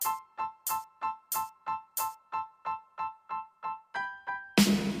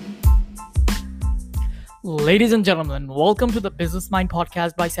Ladies and gentlemen, welcome to the Business Mind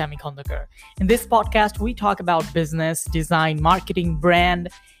podcast by Sammy Kondakar. In this podcast, we talk about business, design, marketing, brand,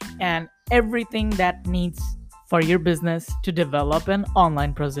 and everything that needs for your business to develop an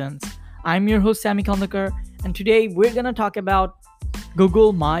online presence. I'm your host, Sammy Kondakar, and today we're going to talk about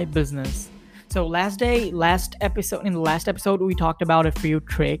Google My Business. So in the last episode, we talked about a few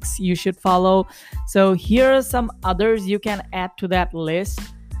tricks you should follow. So here are some others you can add to that list.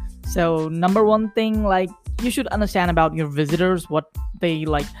 So number one thing, you should understand about your visitors, what they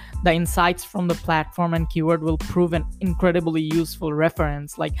like. The insights from the platform and keyword will prove an incredibly useful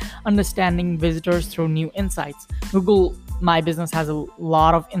reference, like understanding visitors through new insights. Google My Business has a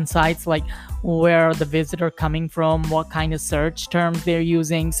lot of insights, like where the visitor coming from, what kind of search terms they're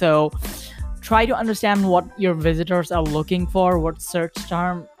using. So try to understand what your visitors are looking for, what search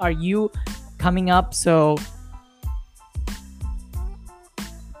term are you coming up. So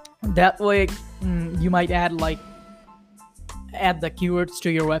that way you might add the keywords to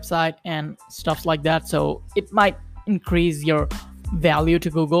your website and stuff like that, so it might increase your value to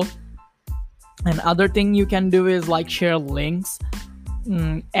Google. And other thing you can do is share links,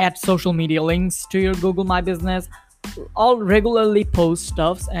 add social media links to your Google My Business. All regularly post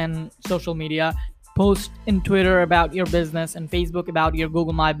stuffs and social media, post in Twitter about your business and Facebook about your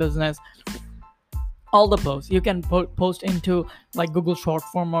Google My Business. All the posts you can post into Google short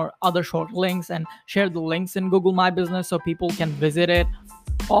form or other short links, and share the links in Google My Business so people can visit it,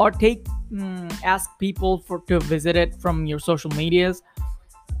 or ask people to visit it from your social medias.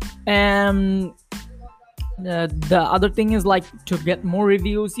 And the other thing is to get more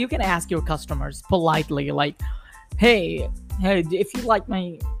reviews, you can ask your customers politely, hey, if you like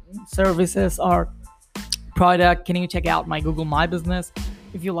my services or product, can you check out my Google My Business?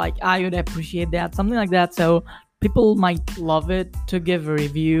 If you like, I would appreciate that, something like that. So people might love it to give a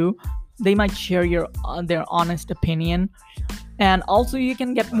review. They might share their honest opinion. And also you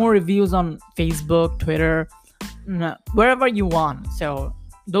can get more reviews on Facebook, Twitter, wherever you want. So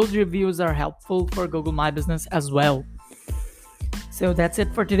those reviews are helpful for Google My Business as well. So that's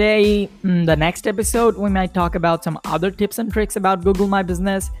it for today. In the next episode, we might talk about some other tips and tricks about Google My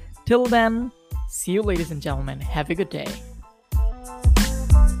Business. Till then, see you, ladies and gentlemen. Have a good day.